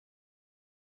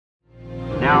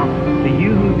Now, to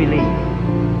you who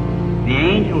believe, the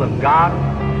angel of God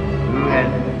who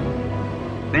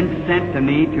has been sent to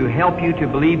me to help you to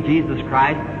believe Jesus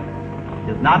Christ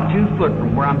is not 2 foot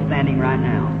from where I'm standing right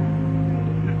now.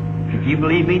 If you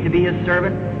believe me to be His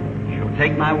servant, you'll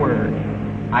take my word.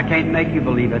 I can't make you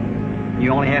believe it.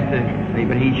 You only have to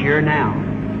believe it. He's here now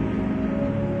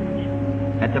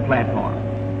at the platform.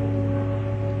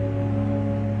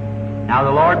 Now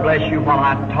the Lord bless you while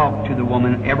I talk to the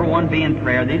woman. Everyone be in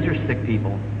prayer. These are sick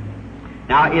people.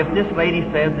 Now if this lady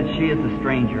says that she is a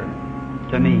stranger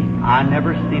to me, I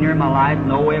never seen her in my life,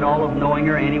 no way at all of knowing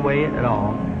her any way at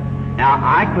all. Now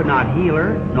I could not heal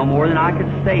her no more than I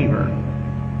could save her.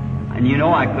 And you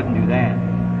know I couldn't do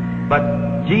that.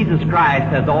 But Jesus Christ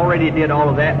has already did all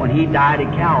of that when He died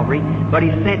at Calvary, but He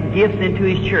sent gifts into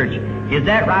His church. Is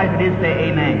that right? If it is,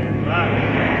 say amen.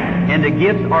 And the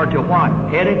gifts are to what?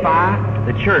 Edify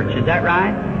the church. Is that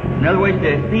right? In other words,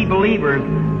 to see believers,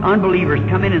 unbelievers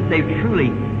come in and say, truly,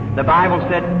 the Bible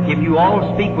said, if you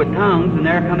all speak with tongues and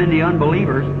there come in the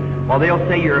unbelievers, well, they'll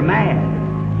say you're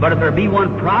mad. But if there be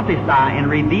one prophesy and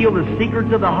reveal the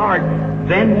secrets of the heart,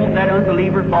 then won't that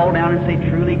unbeliever fall down and say,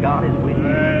 truly, God is with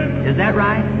you? Is that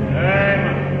right?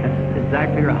 That's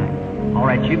exactly right. All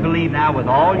right, you believe now with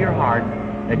all your heart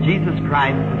that Jesus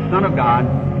Christ, the Son of God,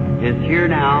 is here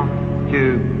now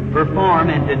to perform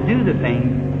and to do the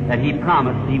things that He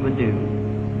promised He would do.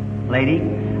 Lady,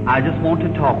 I just want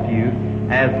to talk to you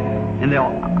and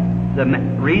the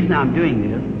reason I'm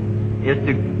doing this is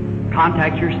to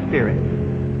contact your spirit.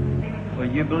 Will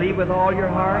you believe with all your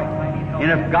heart?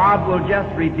 And if God will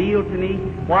just reveal to me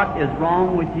what is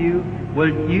wrong with you,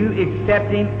 will you accept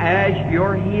Him as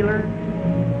your healer?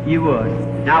 You would.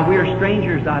 Now we're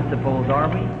strangers, I suppose, are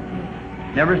we?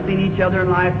 Never seen each other in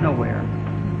life nowhere.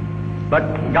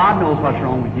 But God knows what's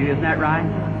wrong with you, isn't that right?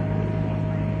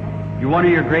 You're one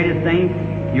of your greatest things.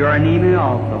 You're anemia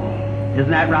also.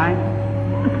 Isn't that right?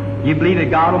 You believe that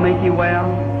God will make you well?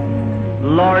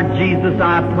 Lord Jesus,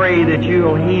 I pray that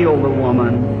you'll heal the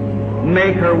woman.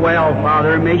 Make her well,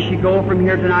 Father. May she go from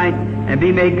here tonight and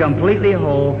be made completely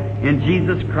whole. In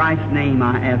Jesus Christ's name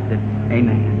I ask it.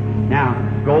 Amen. Now,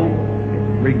 go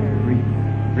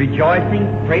rejoicing.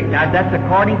 Pray. Now, that's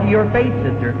according to your faith,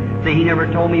 sister. See, He never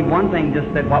told me one thing,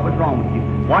 just said what was wrong with you.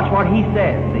 Watch what He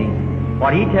says, see.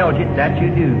 What He tells you, that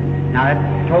you do. Now,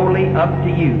 that's totally up to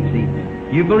you, see.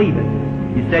 You believe it.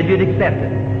 You said you'd accept it.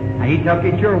 Now, He took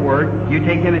it your word. You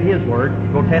take Him at His word.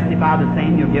 Go testify the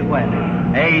same, you'll get well.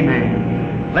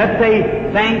 Amen. Let's say,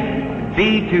 thanks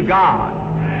be to God.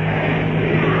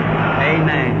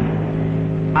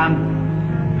 Amen. I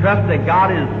trust that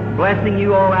God is blessing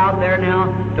you all out there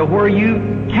now to where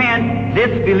you can't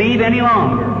disbelieve any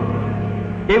longer.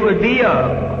 It would be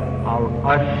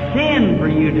a sin for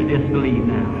you to disbelieve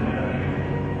now.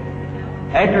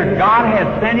 After God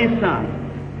has sent His Son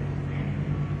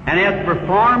and has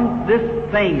performed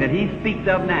this thing that He speaks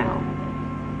of now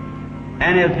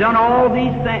and has done all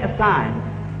these signs,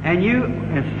 and you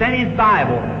have sent His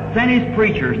Bible, sent His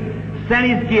preachers, sent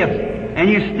His gifts, and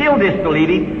you still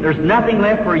disbelieving, there's nothing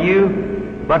left for you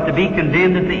but to be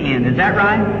condemned at the end. Is that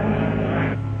right?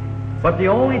 But the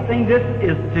only thing this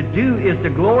is to do is to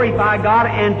glorify God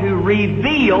and to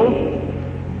reveal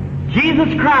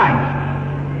Jesus Christ.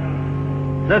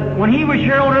 That when He was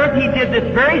here on earth, He did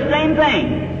this very same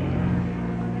thing.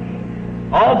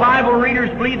 All Bible readers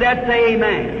believe that, say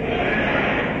amen.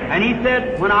 And He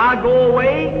said, when I go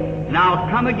away, and I'll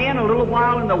come again a little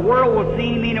while, and the world will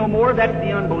see me no more. That's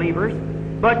the unbelievers.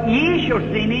 But ye shall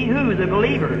see me, who? The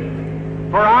believers.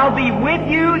 For I'll be with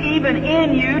you, even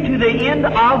in you, to the end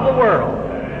of the world.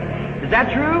 Is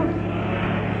that true?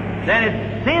 Then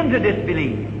it's sin to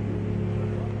disbelieve.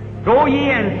 Go ye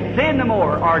and sin no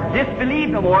more, or disbelieve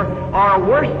no more, or a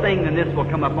worse thing than this will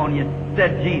come upon you,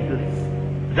 said Jesus.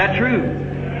 Is that true?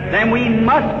 Then we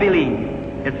must believe.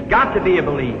 It's got to be a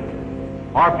belief,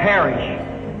 or perish.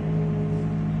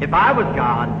 If I was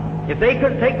God, if they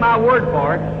could take my word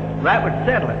for it, that would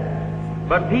settle it.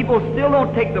 But people still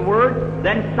don't take the word,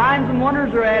 then signs and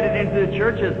wonders are added into the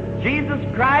church as Jesus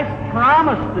Christ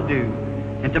promised to do.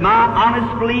 And to my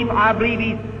honest belief, I believe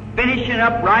He's finishing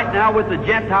up right now with the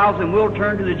Gentiles, and we'll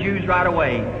turn to the Jews right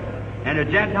away. And the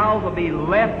Gentiles will be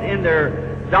left in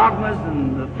their dogmas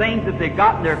and the things that they've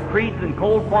got in their creeds and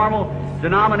cold formal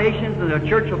denominations, and the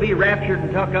church will be raptured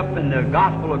and tucked up, and the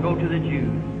gospel will go to the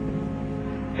Jews.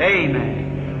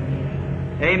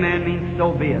 Amen. Amen means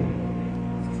so be it.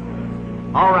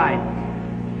 All right.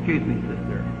 Excuse me,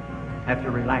 sister. I have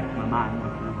to relax my mind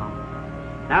once in a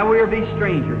while. Now we'll be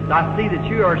strangers. I see that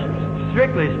you are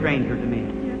strictly a stranger to me.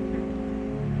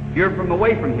 You're from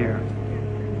away from here.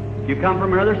 You come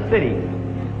from another city.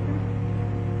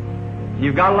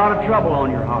 You've got a lot of trouble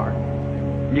on your heart.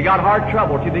 You got hard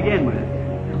trouble to begin with.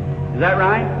 Is that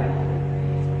right?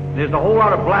 There's a whole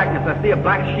lot of blackness. I see a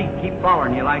black sheep keep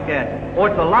following you like that. Oh,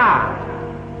 it's a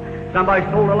lie. Somebody's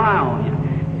told a lie on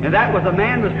you. And that was a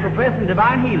man who was professing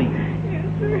divine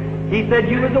healing. He said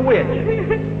you was a witch.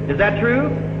 Is that true?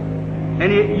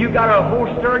 And you got a whole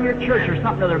stir in your church or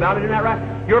something other about it. Isn't that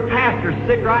right? Your pastor's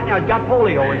sick right now. He's got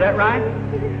polio. Is that right?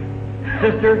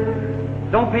 Sister,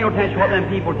 don't pay no attention to what them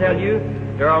people tell you.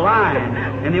 They're lying.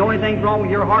 And the only thing wrong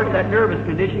with your heart is that nervous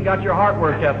condition got your heart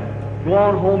worked up. Go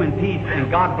on home in peace,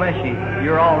 and God bless you.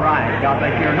 You're all right. God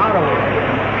bless you. You're not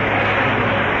aware.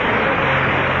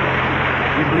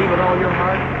 You believe with all your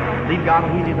heart? Believe God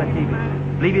will heal you, that people.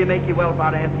 Believe He'll make you well if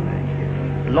I'd ask you.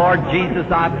 Lord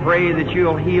Jesus, I pray that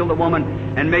You'll heal the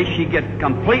woman, and may she get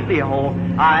completely whole.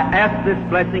 I ask this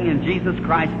blessing in Jesus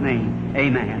Christ's name.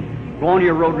 Amen. Go on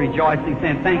your road rejoicing,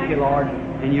 saying, thank you, Lord,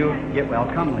 and you'll get well.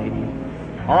 Come,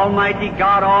 lady. Almighty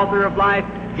God, author of life,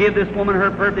 give this woman her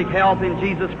perfect health in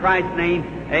Jesus Christ's name.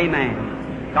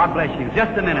 Amen. God bless you.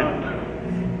 Just a minute.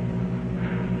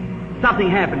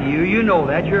 Something happened to you. You know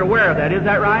that. You're aware of that. Is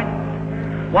that right?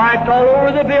 Why, it's all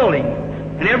over the building.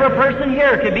 And every person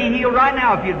here could be healed right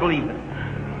now if you'd believe it.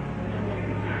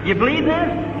 You believe this?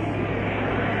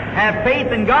 Have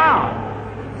faith in God.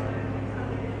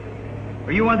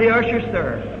 Are you one of the ushers,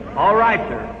 sir? All right,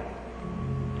 sir.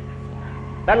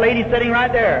 That lady sitting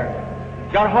right there.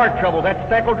 Got heart trouble. That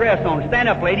speckled dress on. Stand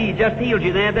up, lady. He just healed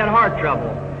you. They had that heart trouble.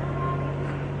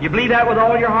 You believe that with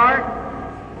all your heart?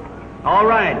 All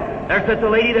right. There's such a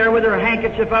lady there with her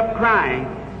handkerchief up crying.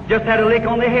 Just had a lick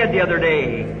on the head the other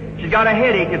day. She's got a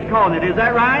headache. It's causing it. Is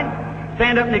that right?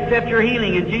 Stand up and accept your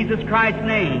healing in Jesus Christ's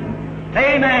name.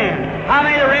 Amen. How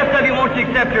many of the rest of you want to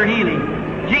accept your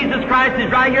healing? Jesus Christ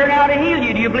is right here now to heal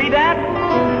you. Do you believe that?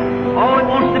 All that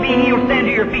wants to be healed, stand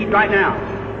to your feet right now.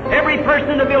 Every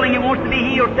person in the building that wants to be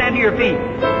healed, stand to your feet.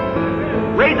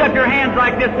 Raise up your hands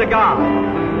like this to God.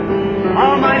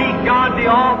 Almighty God, the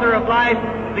author of life,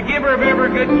 the giver of every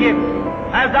good gift.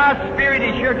 As our Spirit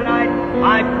is here tonight,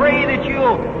 I pray that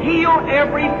You'll heal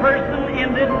every person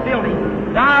in this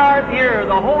building. Thou art here.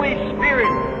 The Holy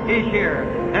Spirit is here.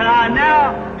 And I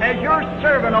now, as your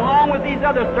servant, along with these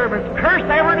other servants, curse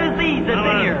every disease that's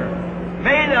in here.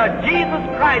 May the Jesus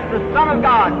Christ, the Son of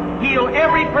God, heal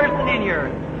every person in here.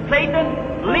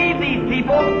 Satan, leave these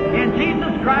people in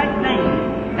Jesus Christ's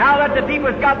name. Now that the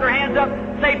people have got their hands up,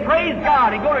 say, praise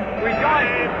God, and go to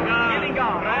rejoice, giving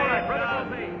God. All right.